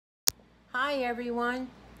Hi everyone.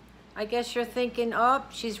 I guess you're thinking, oh,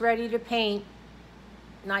 she's ready to paint.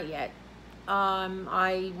 Not yet.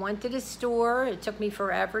 I went to the store. It took me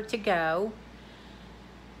forever to go.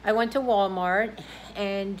 I went to Walmart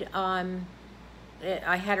and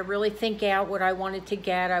I had to really think out what I wanted to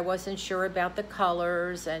get. I wasn't sure about the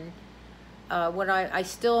colors and I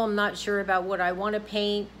still am not sure about what I want to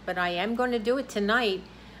paint, but I am going to do it tonight.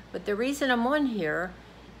 But the reason I'm on here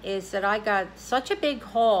is that I got such a big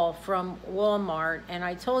haul from Walmart, and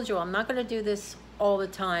I told you I'm not going to do this all the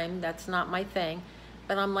time. That's not my thing.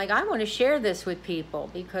 But I'm like, I want to share this with people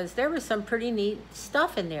because there was some pretty neat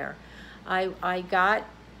stuff in there. I got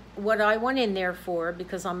what I went in there for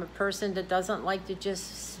because I'm a person that doesn't like to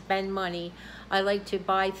just spend money. I like to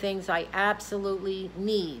buy things I absolutely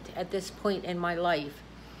need at this point in my life.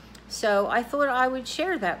 So I thought I would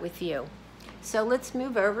share that with you. So let's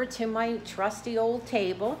move over to my trusty old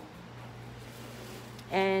table.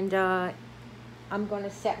 And I'm going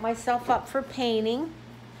to set myself up for painting.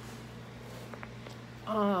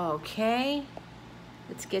 Okay.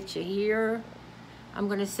 Let's get you here. I'm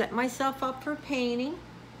going to set myself up for painting.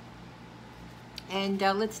 And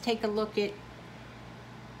let's take a look at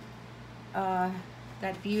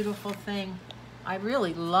that beautiful thing. I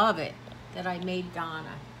really love it that I made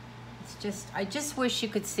Donna. I just wish you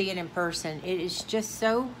could see it in person. It is just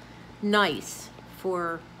so nice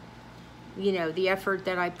for, you know, the effort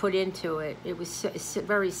that I put into it. It was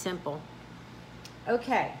very simple.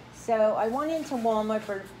 Okay, so I went into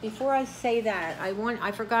Walmart. Before I say that,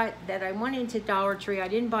 I forgot that I went into Dollar Tree. I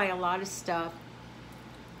didn't buy a lot of stuff,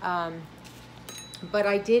 but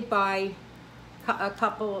I did buy a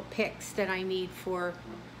couple of picks that I need for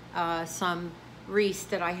some wreaths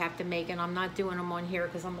that I have to make, and I'm not doing them on here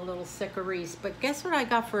because I'm a little sick of wreaths. But guess what I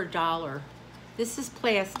got for $1? This is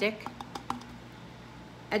plastic.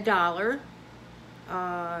 $1.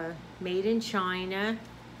 Made in China.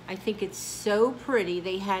 I think it's so pretty.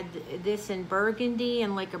 They had this in burgundy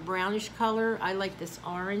and like a brownish color. I like this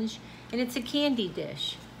orange, and it's a candy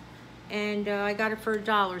dish. And I got it for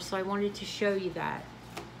 $1, so I wanted to show you that.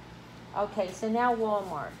 Okay, so now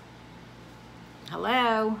Walmart.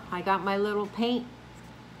 Hello, I got my little paint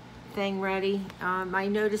thing ready. I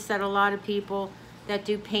noticed that a lot of people that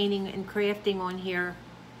do painting and crafting on here,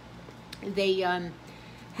 they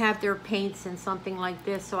have their paints in something like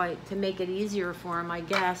this, so to make it easier for them, I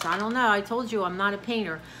guess. I don't know. I told you I'm not a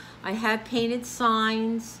painter. I have painted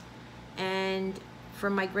signs, and for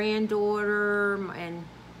my granddaughter and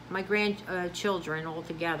my grandchildren all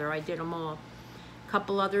together, I did them all.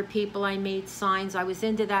 Couple other people I made signs. I was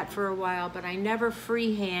into that for a while, but I never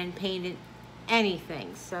freehand painted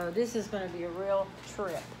anything. So this is going to be a real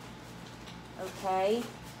trip. Okay,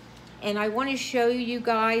 and I want to show you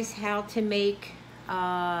guys how to make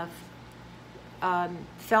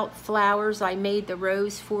felt flowers. I made the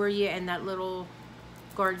rose for you and that little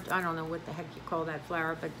I don't know what the heck you call that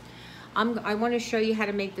flower, but I want to show you how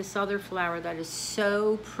to make this other flower that is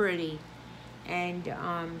so pretty, and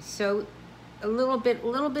so a little bit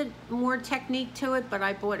more technique to it. But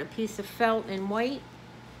I bought a piece of felt in white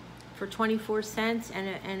for 24 cents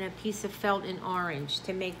and a piece of felt in orange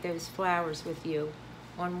to make those flowers with you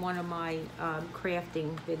on one of my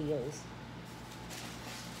crafting videos.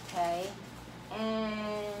 Okay,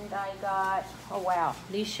 and I got, oh wow,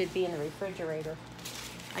 these should be in the refrigerator.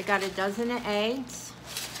 I got a dozen of eggs.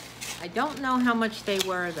 I don't know how much they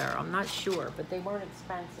were there. I'm not sure, but they weren't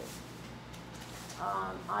expensive.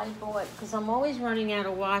 I bought, because I'm always running out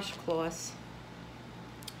of washcloths.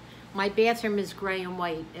 My bathroom is gray and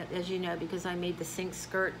white, as you know, because I made the sink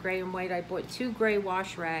skirt gray and white. I bought 2 gray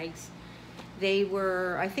wash rags. They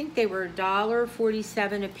were, I think they were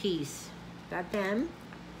 $1.47 a piece. Got them.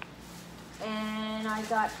 And I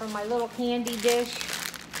got from my little candy dish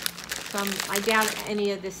I doubt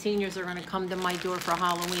any of the seniors are going to come to my door for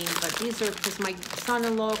Halloween, but these are because my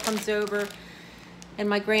son-in-law comes over and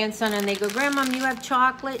my grandson, and they go, "Grandma, you have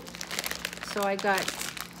chocolate?" So I got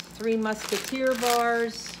 3 Musketeer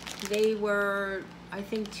bars. They were, I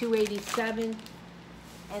think, $2.87,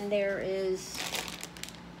 and there is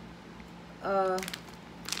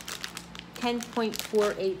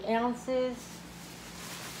 10.48 ounces.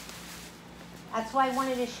 That's why I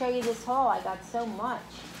wanted to show you this haul. I got so much.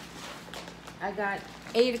 I got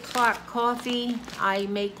 8 o'clock coffee. I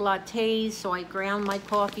make lattes, so I ground my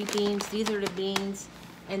coffee beans. These are the beans,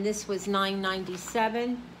 and this was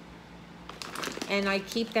 $9.97. And I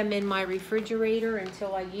keep them in my refrigerator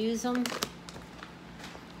until I use them.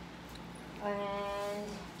 And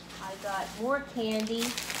I got more candy.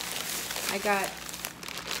 I got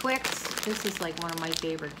Twix. This is like one of my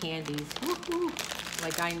favorite candies. Woohoo!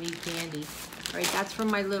 Like I need candy. All right, that's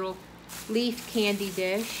from my little leaf candy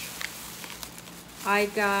dish.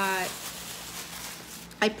 I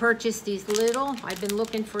purchased these little, I've been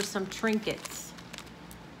looking for some trinkets.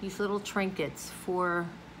 These little trinkets for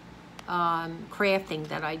crafting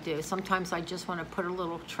that I do. Sometimes I just want to put a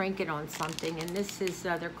little trinket on something, and this is,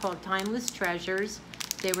 they're called Timeless Treasures.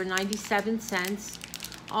 They were 97 cents.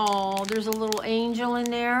 Oh, there's a little angel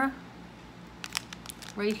in there.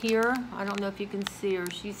 Right here. I don't know if you can see her.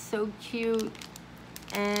 She's so cute.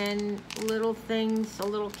 And little things, a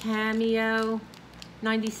little cameo.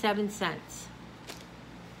 97 cents.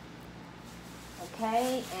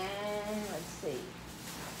 Okay, and let's see.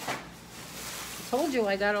 I told you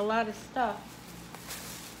I got a lot of stuff.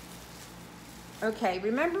 Okay,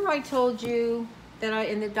 remember I told you that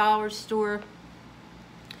in the dollar store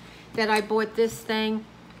that I bought this thing?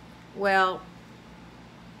 Well,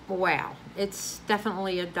 wow, it's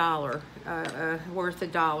definitely a dollar, worth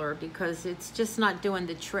 $1, because it's just not doing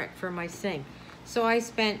the trick for my sink. So I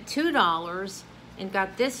spent $2 and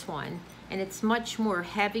got this one, and it's much more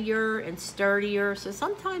heavier and sturdier. So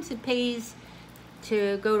sometimes it pays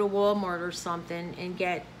to go to Walmart or something and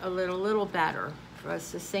get a little better for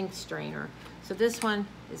us, a sink strainer. So this one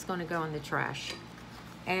is going to go in the trash.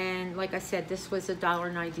 And like I said, this was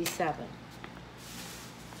 $1.97.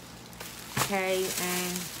 Okay,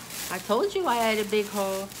 and I told you I had a big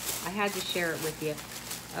haul. I had to share it with you.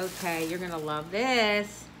 Okay, you're gonna love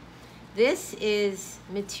this. This is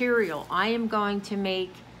material. I am going to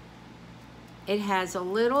make, it has a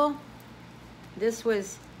little, this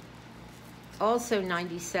was also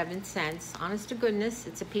 97 cents. Honest to goodness,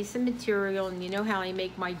 it's a piece of material, and you know how I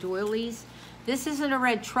make my doilies? This isn't a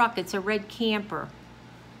red truck, it's a red camper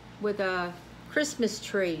with a Christmas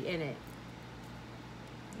tree in it.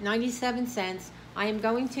 97 cents. I am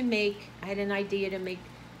going to make, I had an idea to make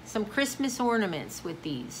some Christmas ornaments with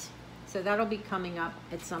these. So that'll be coming up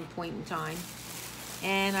at some point in time.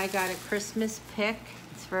 And I got a Christmas pick.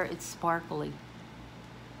 It's sparkly.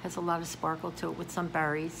 Has a lot of sparkle to it with some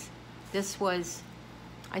berries. This was,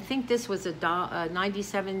 I think this was a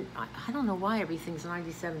 97, I don't know why everything's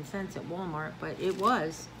 97 cents at Walmart, but it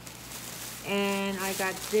was. And I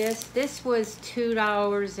got this. This was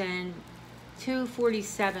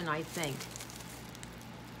 $2.47, I think.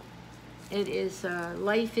 It is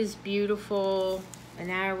Life is Beautiful, an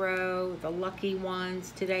arrow, the lucky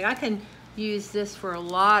ones today. I can use this for a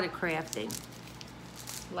lot of crafting,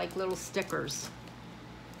 like little stickers.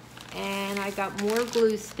 And I got more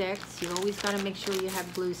glue sticks. You always got to make sure you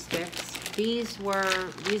have glue sticks. These were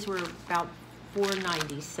about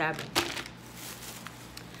 $4.97.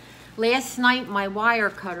 Last night my wire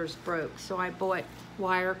cutters broke, so I bought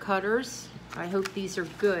wire cutters. I hope these are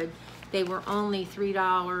good. They were only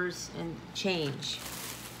 $3 and change.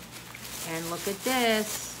 And look at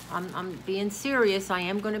this. I'm being serious. I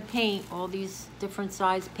am going to paint all these different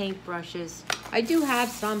size paint brushes. I do have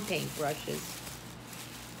some paint brushes.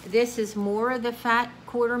 This is more of the fat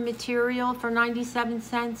quarter material for 97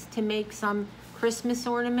 cents to make some Christmas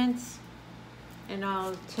ornaments. And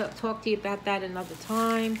I'll talk to you about that another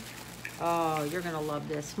time. Oh, you're going to love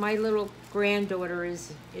this. My little granddaughter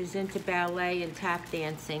is into ballet and tap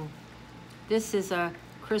dancing. This is a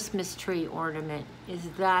Christmas tree ornament. Is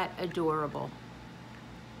that adorable?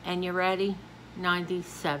 And you ready?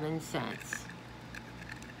 97 cents.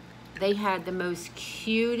 They had the most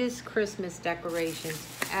cutest Christmas decorations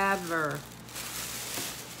ever.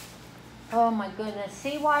 Oh my goodness.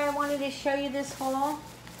 See why I wanted to show you this haul?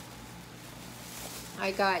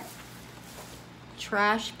 I got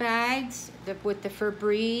trash bags with the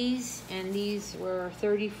Febreze, and these were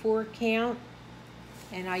 34 count.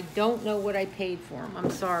 And I don't know what I paid for them. I'm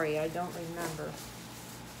sorry, I don't remember.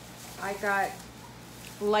 I got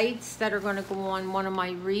lights that are going to go on one of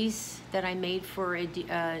my wreaths that I made for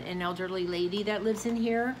an elderly lady that lives in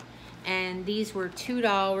here. And these were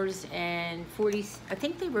 $2.40. I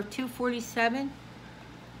think they were $2.47.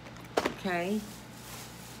 Okay.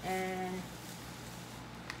 And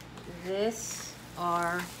this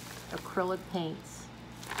are acrylic paints.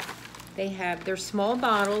 They're small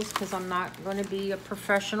bottles because I'm not going to be a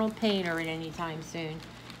professional painter at any time soon.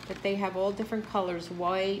 But they have all different colors: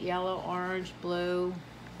 white, yellow, orange, blue,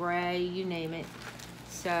 gray, you name it.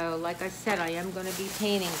 So, like I said, I am going to be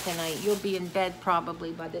painting tonight. You'll be in bed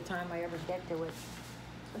probably by the time I ever get to it.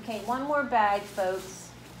 Okay, one more bag,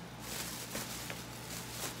 folks.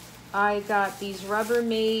 I got these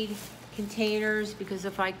Rubbermaid containers because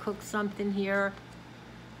if I cook something here,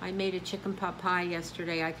 I made a chicken pot pie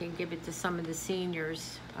yesterday. I can give it to some of the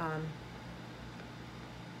seniors.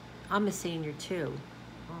 I'm a senior too.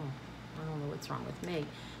 Oh, I don't know what's wrong with me.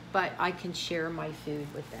 But I can share my food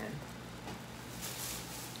with them.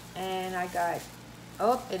 And I got,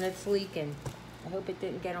 oh, and it's leaking. I hope it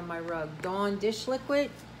didn't get on my rug. Dawn dish liquid.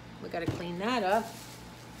 We got to clean that up.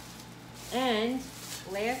 And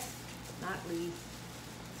last, not least,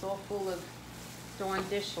 it's all full of Dawn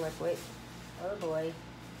dish liquid. Oh boy.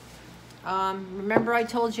 Remember I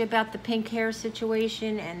told you about the pink hair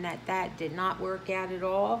situation and that did not work out at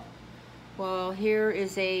all? Well, here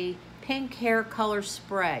is a pink hair color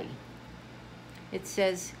spray. It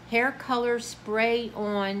says hair color spray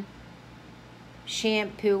on,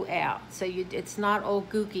 shampoo out. So it's not all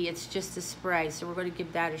gooky, it's just a spray. So we're going to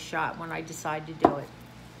give that a shot when I decide to do it.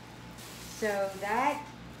 So that,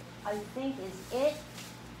 I think, is it.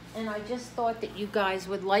 And I just thought that you guys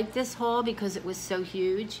would like this haul because it was so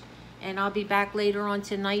huge. And I'll be back later on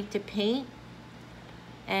tonight to paint.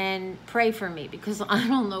 And pray for me because I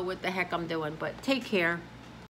don't know what the heck I'm doing. But take care.